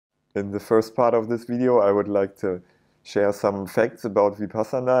In the first part of this video, I would like to share some facts about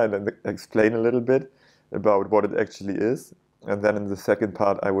Vipassana and then explain a little bit about what it actually is. And then in the second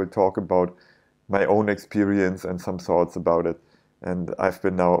part, I will talk about my own experience and some thoughts about it. And I've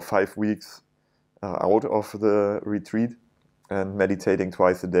been now 5 weeks out of the retreat and meditating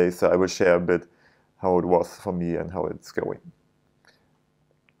twice a day. So I will share a bit how it was for me and how it's going.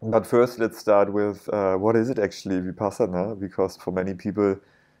 But first, let's start with what is it actually, Vipassana? Because for many people,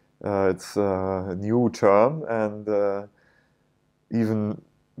 it's a new term, and even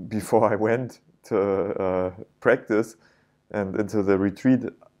before I went to practice and into the retreat,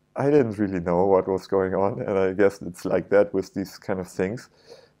 I didn't really know what was going on. And I guess it's like that with these kind of things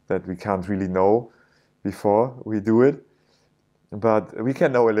that we can't really know before we do it. But we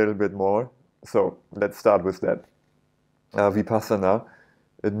can know a little bit more. So let's start with that. Vipassana,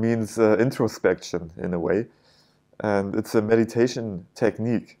 it means introspection in a way. And it's a meditation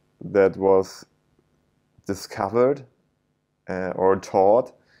technique that was discovered or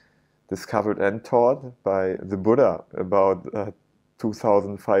taught, discovered and taught by the Buddha about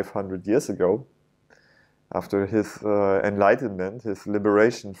 2,500 years ago, after his enlightenment, his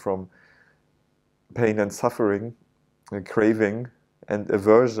liberation from pain and suffering, craving and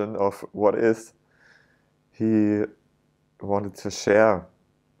aversion of what is. He wanted to share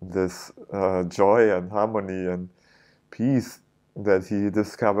this joy and harmony and peace that he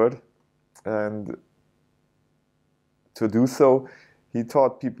discovered, and to do so he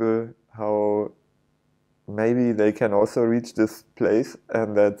taught people how maybe they can also reach this place,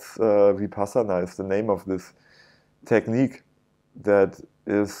 and that's Vipassana is the name of this technique that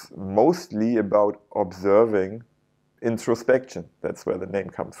is mostly about observing introspection. That's where the name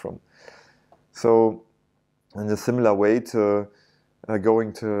comes from. So in a similar way to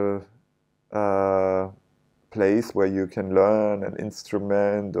going to place where you can learn an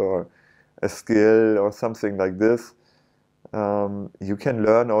instrument or a skill or something like this, you can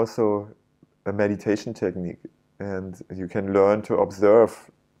learn also a meditation technique, and you can learn to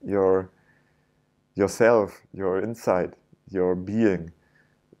observe yourself, your inside, your being,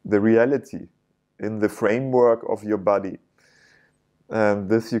 the reality in the framework of your body. And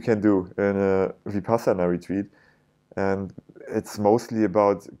this you can do in a Vipassana retreat. And it's mostly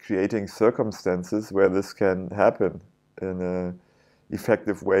about creating circumstances where this can happen in an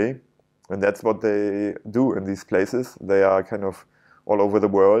effective way. And that's what they do in these places. They are kind of all over the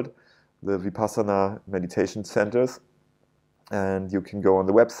world, the Vipassana meditation centers. And you can go on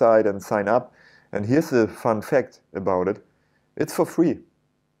the website and sign up. And here's a fun fact about it. It's for free.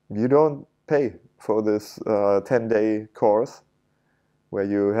 You don't pay for this 10-day course where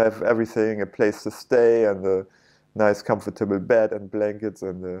you have everything, a place to stay and a nice comfortable bed and blankets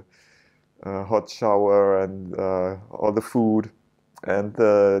and the hot shower and all the food and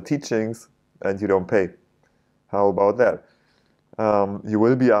the teachings, and you don't pay. How about that? You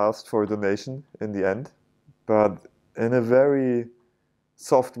will be asked for a donation in the end, but in a very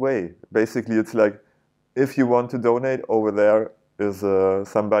soft way. Basically, it's like, if you want to donate, over there is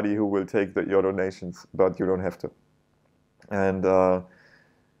somebody who will take your donations, but you don't have to. And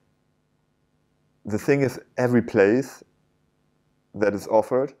the thing is, every place that is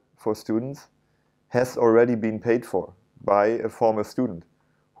offered for students has already been paid for by a former student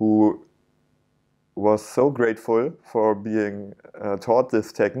who was so grateful for being taught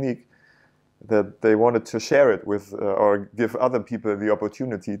this technique that they wanted to share it with or give other people the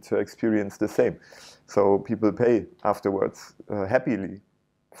opportunity to experience the same. So people pay afterwards happily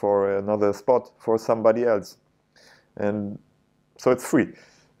for another spot for somebody else. And so it's free.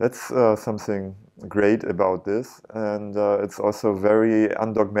 That's something great about this, and it's also very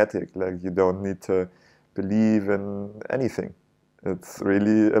undogmatic. Like, you don't need to believe in anything. It's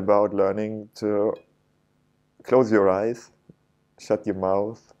really about learning to close your eyes, shut your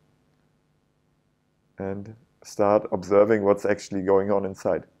mouth, and start observing what's actually going on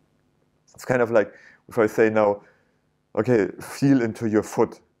inside. It's kind of like if I say now, okay, feel into your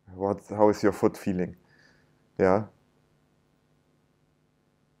foot. How is your foot feeling? Yeah.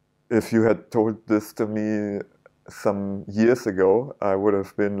 If you had told this to me some years ago, I would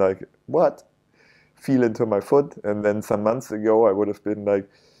have been like, what? Feel into my foot? And then some months ago, I would have been like,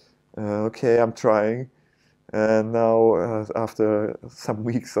 okay, I'm trying. And now, after some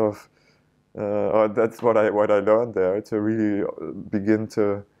weeks of, that's what I learned there, to really begin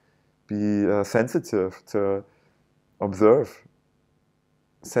to be sensitive, to observe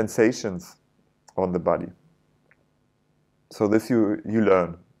sensations on the body. So this you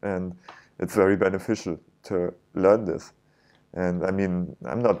learn. And it's very beneficial to learn this. And I mean,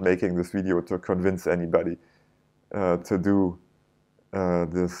 I'm not making this video to convince anybody to do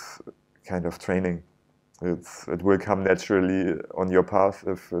this kind of training. It will come naturally on your path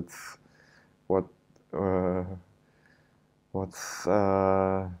if it's what what's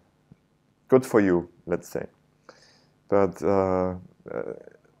good for you, let's say. But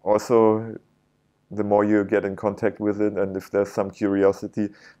also, the more you get in contact with it, and if there's some curiosity,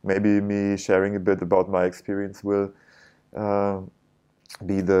 maybe me sharing a bit about my experience will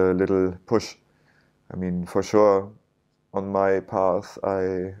be the little push. I mean, for sure, on my path,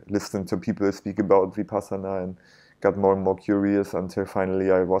 I listened to people speak about Vipassana and got more and more curious until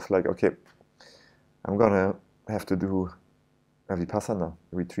finally I was like, okay, I'm gonna have to do a Vipassana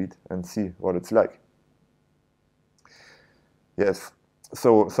retreat and see what it's like. Yes,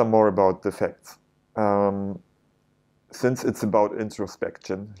 so some more about the facts. Since it's about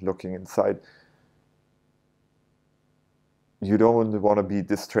introspection, looking inside, you don't want to be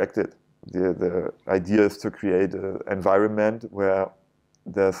distracted. The idea is to create an environment where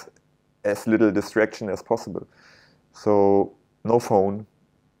there's as little distraction as possible. So no phone,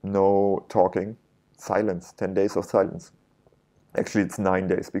 no talking, silence, 10 days of silence. Actually, it's 9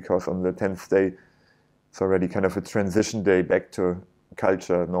 days because on the 10th day, it's already kind of a transition day back to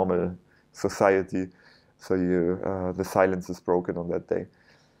culture, normal society. So the silence is broken on that day.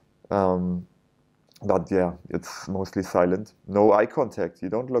 But yeah, it's mostly silent. No eye contact. You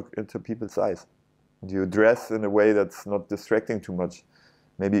don't look into people's eyes. You dress in a way that's not distracting too much.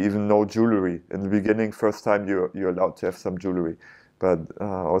 Maybe even no jewelry. In the beginning, first time you're allowed to have some jewelry. But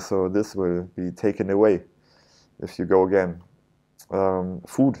also this will be taken away if you go again.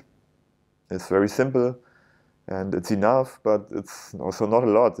 Food is very simple and it's enough, but it's also not a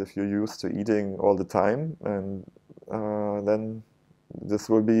lot if you're used to eating all the time. And then this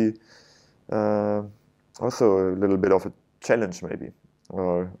will be also a little bit of a challenge maybe.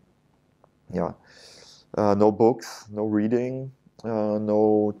 Or yeah, no books, no reading,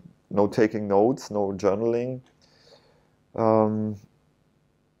 no taking notes, no journaling,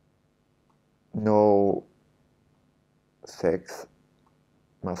 no sex,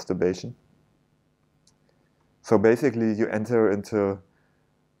 masturbation. So basically you enter into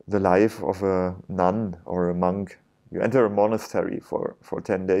the life of a nun or a monk. You enter a monastery for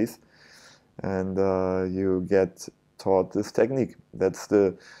 10 days and you get taught this technique. That's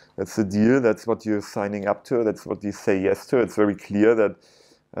the deal, that's what you're signing up to, that's what you say yes to. It's very clear that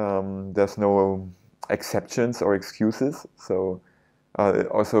there's no exceptions or excuses. So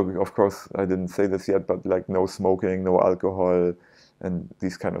also, of course, I didn't say this yet, but like no smoking, no alcohol, and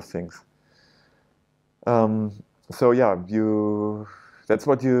these kind of things. So yeah, that's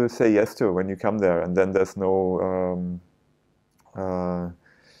what you say yes to when you come there, and then there's no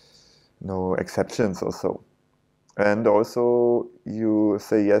exceptions or so. And also you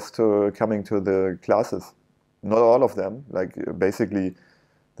say yes to coming to the classes. Not all of them, like basically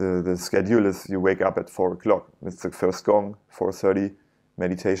the schedule is you wake up at 4 o'clock. It's the first gong, 4:30,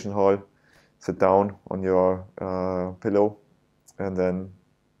 meditation hall, sit down on your pillow, and then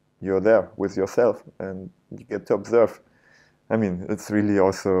you're there with yourself and you get to observe. I mean, it's really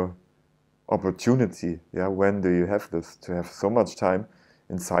also opportunity. Yeah, when do you have this? To have so much time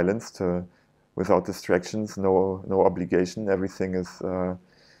in silence, without distractions, no obligation. Everything is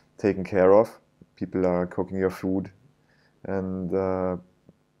taken care of. People are cooking your food and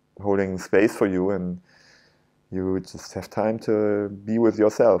holding space for you, and you just have time to be with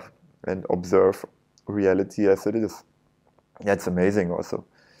yourself and observe reality as it is. That's amazing also.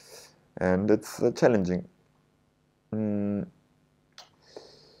 And it's challenging.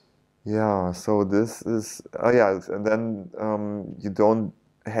 Yeah, so this is, yeah, and then you don't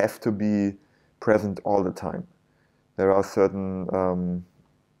have to be present all the time. There are certain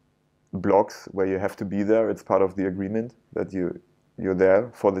blocks where you have to be there. It's part of the agreement that you're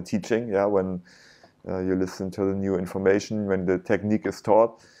there for the teaching. Yeah, when you listen to the new information, when the technique is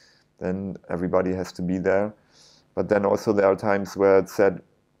taught, then everybody has to be there. But then also there are times where it's said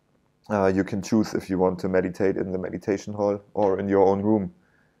you can choose if you want to meditate in the meditation hall or in your own room.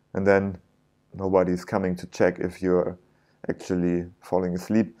 And then nobody's coming to check if you're actually falling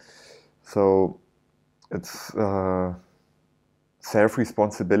asleep. So it's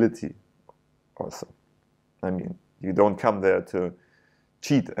self-responsibility also. I mean, you don't come there to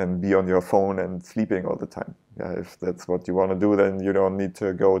cheat and be on your phone and sleeping all the time. Yeah, if that's what you want to do, then you don't need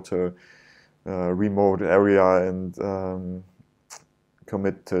to go to a remote area and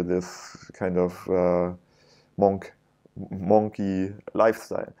commit to this kind of monkey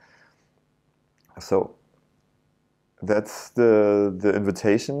lifestyle. So that's the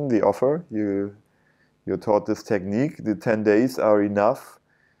invitation, the offer. You're taught this technique. The 10 days are enough.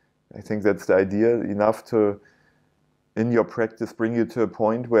 I think that's the idea, enough to in your practice bring you to a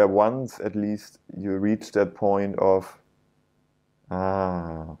point where once at least you reach that point of,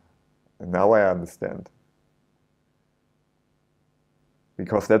 now I understand.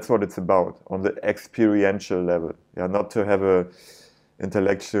 Because that's what it's about on the experiential level. Yeah, not to have a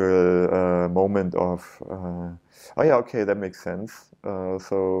intellectual moment of, oh yeah, okay, that makes sense.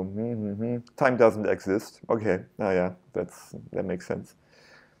 Time doesn't exist. Okay, oh yeah, that makes sense.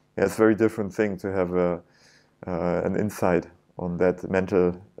 Yeah, it's a very different thing to have an insight on that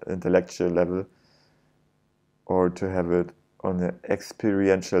mental, intellectual level, or to have it on the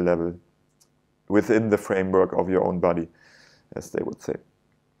experiential level within the framework of your own body, as they would say.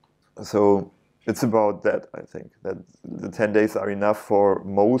 So it's about that, I think, that the 10 days are enough for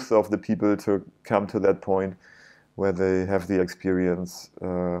most of the people to come to that point where they have the experience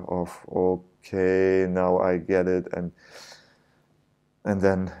of, okay, now I get it, and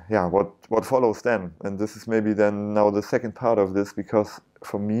then, yeah, what follows then? And this is maybe then now the second part of this, because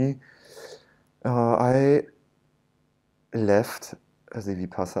for me, I left the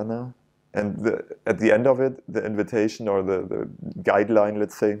Vipassana, and at the end of it, the invitation or the guideline,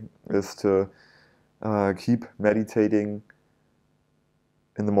 let's say, is to keep meditating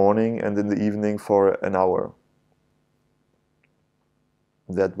in the morning and in the evening for an hour.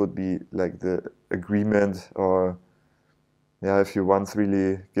 That would be like the agreement, or yeah, if you once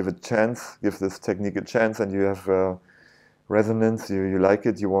really give this technique a chance, and you have resonance, you like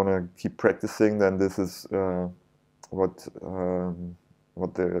it, you want to keep practicing, then this is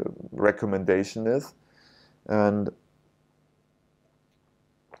what the recommendation is. And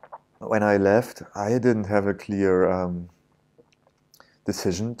when I left, I didn't have a clear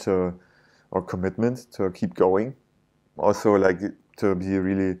decision or commitment to keep going. Also, like, to be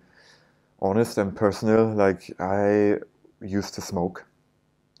really honest and personal, like, I used to smoke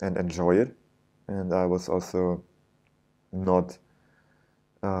and enjoy it, and I was also not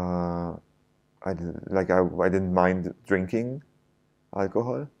I didn't mind drinking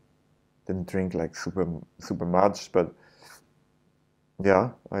alcohol. Didn't drink like super much, but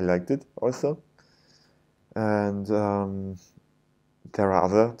yeah, I liked it also. And there are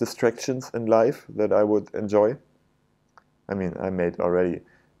other distractions in life that I would enjoy. I mean, I made already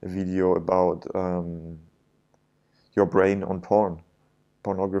a video about your brain on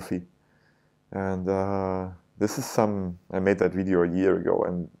pornography, and this is I made that video a year ago,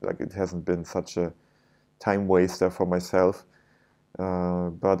 and like, it hasn't been such a time waster for myself.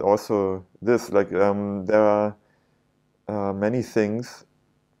 But also this, like, there are many things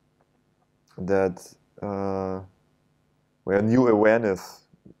that where new awareness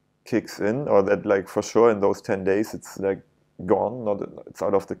kicks in, or that, like, for sure in those 10 days it's like gone, it's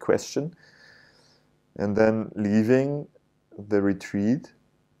out of the question. And then leaving the retreat,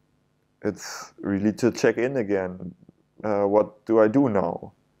 it's really to check in again. What do I do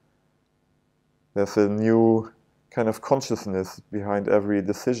now? There's a new kind of consciousness behind every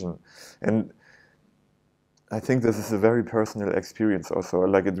decision. And I think this is a very personal experience also.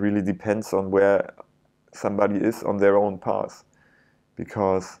 Like, it really depends on where somebody is on their own path.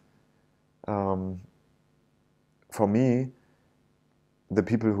 Because for me, the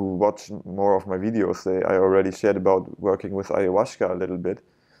people who watch more of my videos, I already shared about working with ayahuasca a little bit.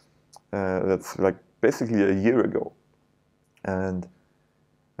 That's like basically a year ago. And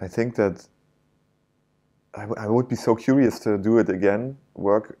I think that I would be so curious to do it again,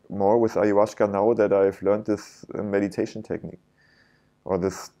 work more with ayahuasca now that I've learned this meditation technique, or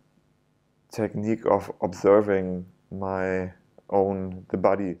this technique of observing the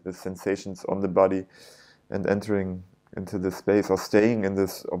body, the sensations on the body, and entering into this space, or staying in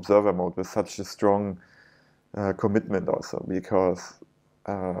this observer mode with such a strong commitment also, because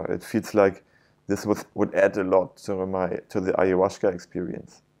it feels like this would add a lot to the ayahuasca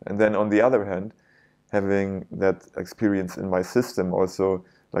experience. And then on the other hand, having that experience in my system also,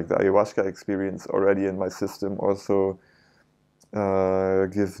 like the ayahuasca experience already in my system, also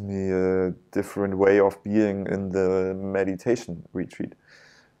gives me a different way of being in the meditation retreat.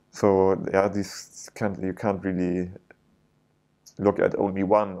 So yeah, you can't really look at only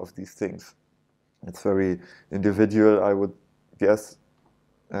one of these things. It's very individual, I would guess,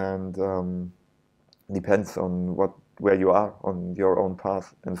 and depends on where you are on your own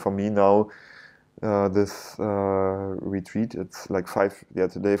path. And for me now, this retreat, it's like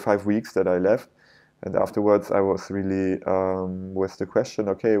 5 weeks that I left, and afterwards I was really with the question,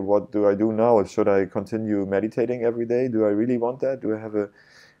 okay, what do I do now? Should I continue meditating every day? Do I really want that? Do I have a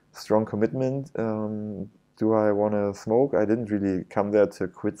strong commitment? Do I want to smoke? I didn't really come there to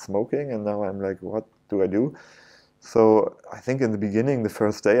quit smoking, and now I'm like, what do I do? So I think in the beginning, the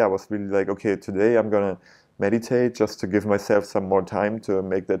first day, I was really like, okay, today I'm gonna meditate, just to give myself some more time to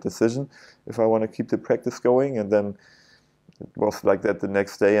make that decision if I want to keep the practice going. And then it was like that the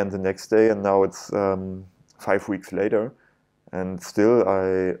next day and the next day, and now it's 5 weeks later, and still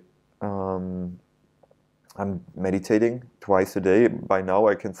I'm meditating twice a day. By now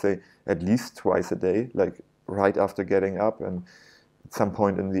I can say at least twice a day, like right after getting up and at some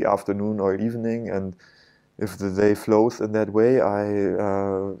point in the afternoon or evening. And if the day flows in that way,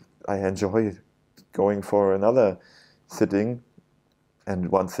 I enjoy going for another sitting. And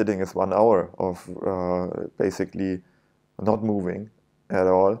one sitting is 1 hour of basically not moving at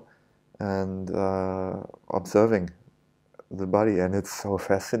all and observing the body, and it's so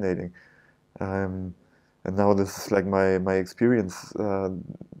fascinating. And now this is like my experience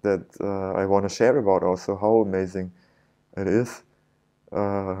that I want to share about also how amazing it is.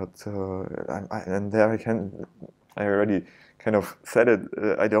 And there I already kind of said it,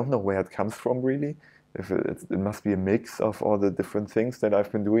 I don't know where it comes from really. If it must be a mix of all the different things that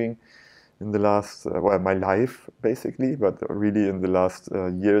I've been doing in the last, well, my life basically, but really in the last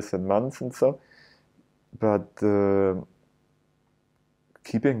years and months and so. But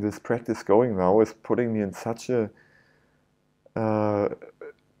keeping this practice going now is putting me in such a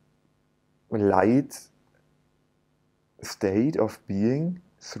light state of being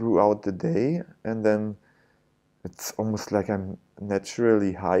throughout the day, and then it's almost like I'm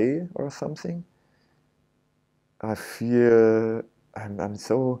naturally high or something. I feel I'm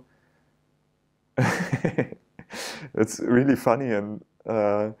so it's really funny, and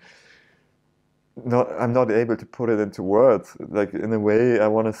I'm not able to put it into words. Like in a way, I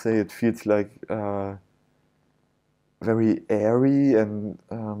want to say it feels like very airy and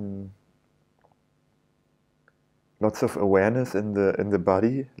lots of awareness in the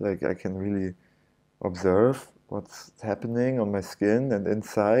body. Like I can really observe what's happening on my skin and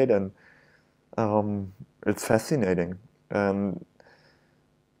inside, and it's fascinating. And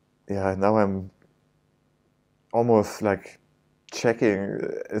yeah, now I'm almost like checking,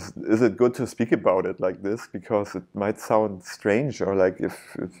 is it good to speak about it like this, because it might sound strange, or like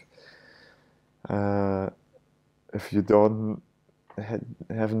if you don't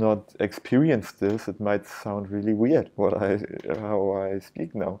have not experienced this, it might sound really weird how I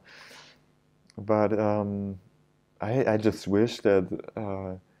speak now. But I just wish that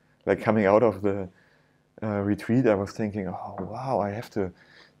like coming out of the retreat, I was thinking, oh wow, I have to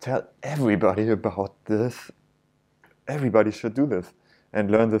tell everybody about this. Everybody should do this and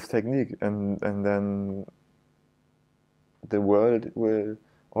learn this technique, and then the world will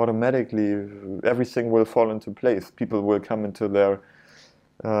automatically, everything will fall into place. People will come into their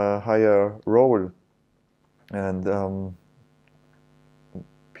higher role, and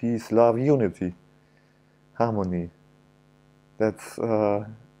peace, love, unity, harmony. That's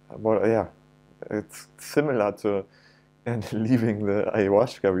yeah, it's similar to and leaving the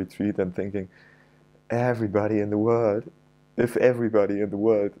ayahuasca retreat and thinking, everybody in the world, if everybody in the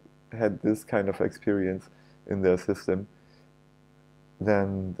world had this kind of experience in their system,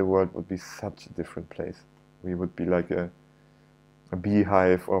 then the world would be such a different place. We would be like a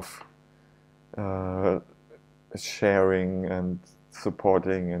beehive of sharing and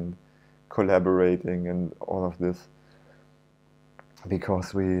supporting and collaborating and all of this,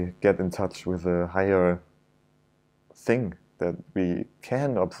 because we get in touch with a higher thing that we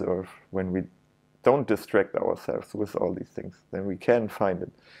can observe. When we don't distract ourselves with all these things, then we can find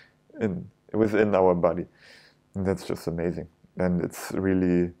it within our body, and that's just amazing. And it's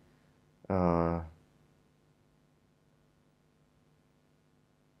really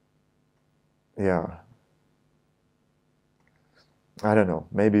yeah, I don't know,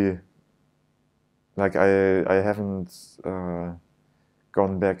 maybe like I haven't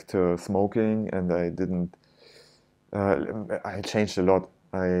gone back to smoking, and I didn't I changed a lot.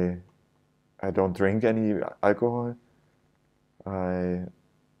 I don't drink any alcohol. I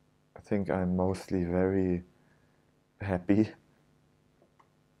think I'm mostly very happy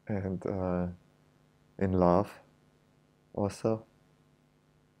and in love also,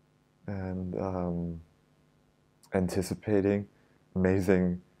 and anticipating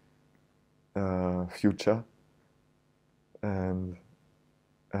amazing future. And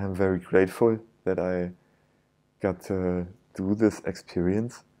I'm very grateful that I got to do this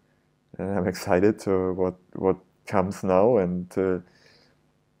experience, and I'm excited to what comes now, and to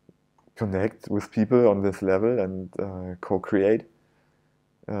connect with people on this level and co-create.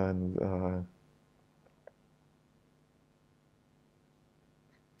 And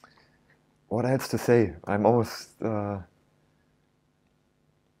what else to say? I'm almost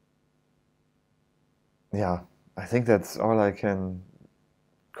yeah, I think that's all I can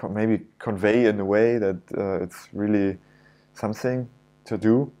maybe convey in a way that it's really something to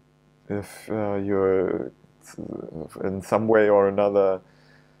do if you're in some way or another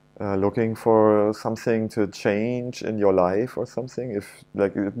looking for something to change in your life or something. If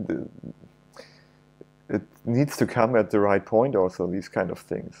like it needs to come at the right point also, these kind of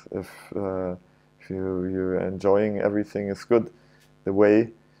things. If you're enjoying everything is good the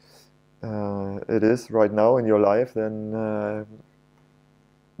way it is right now in your life, then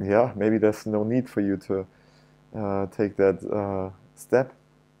yeah, maybe there's no need for you to take that step.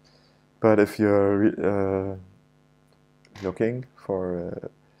 But if you're looking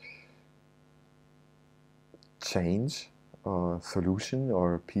for change or solution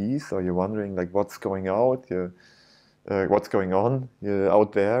or peace, or you're wondering like what's going out, what's going on, you're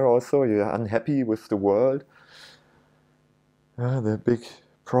out there also, you're unhappy with the world, the big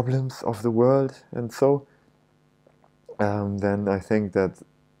problems of the world, and so then I think that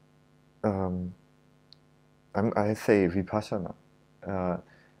I say Vipassana.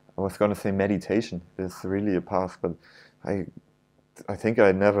 I was going to say meditation is really a path, but I think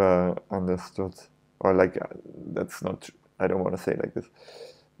I never understood, or like that's not. I don't want to say it like this.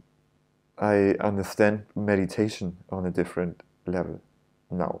 I understand meditation on a different level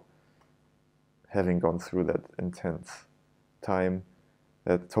now, having gone through that intense time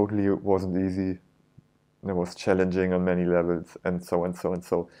that totally wasn't easy. It was challenging on many levels, and so and so and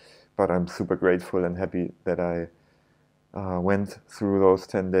so. But I'm super grateful and happy that I went through those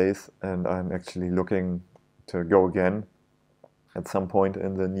 10 days, and I'm actually looking to go again at some point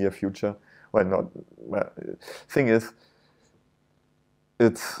in the near future. Well, not. Well, thing is,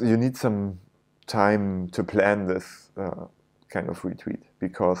 you need some time to plan this kind of retreat,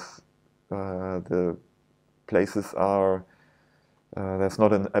 because the places are there's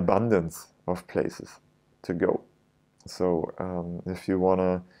not an abundance of places to go. So if you want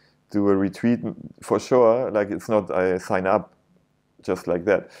to do a retreat, for sure, like it's not I sign up just like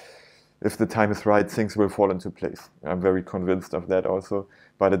that. If the time is right, things will fall into place. I'm very convinced of that also.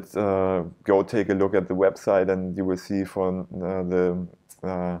 But it's go take a look at the website, and you will see for the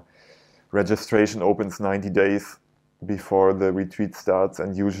registration opens 90 days before the retreat starts,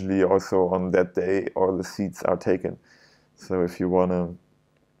 and usually also on that day all the seats are taken. So if you want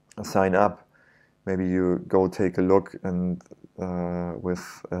to sign up, maybe you go take a look, and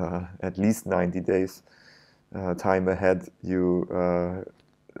with at least 90 days time ahead, you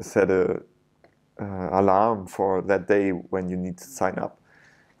set a alarm for that day when you need to sign up.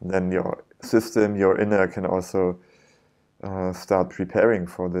 And then your system, your inner, can also start preparing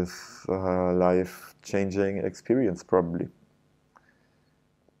for this life-changing experience, probably.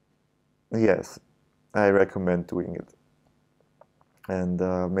 Yes, I recommend doing it. And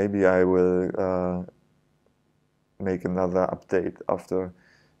maybe I will make another update after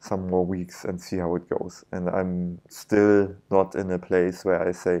some more weeks and see how it goes. And I'm still not in a place where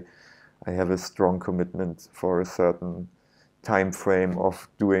I say I have a strong commitment for a certain time frame of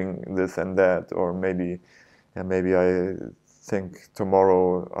doing this and that, or maybe I think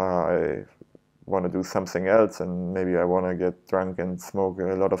tomorrow I want to do something else, and maybe I want to get drunk and smoke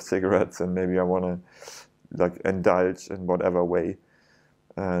a lot of cigarettes, and maybe I want to like indulge in whatever way,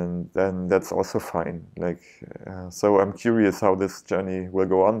 and then that's also fine. Like so I'm curious how this journey will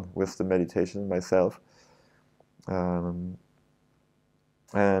go on with the meditation myself, and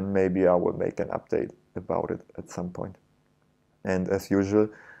maybe I will make an update about it at some point. And as usual,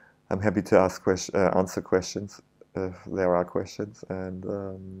 I'm happy to answer questions if there are questions. And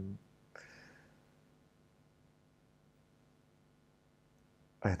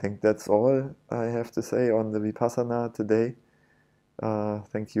I think that's all I have to say on the Vipassana today.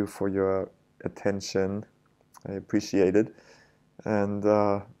 Thank you for your attention. I appreciate it. And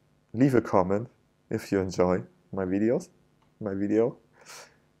leave a comment if you enjoy my video.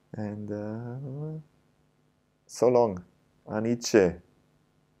 And so long. Anice.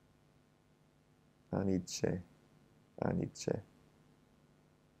 Anice. Anice.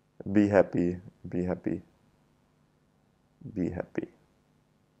 Be happy. Be happy. Be happy.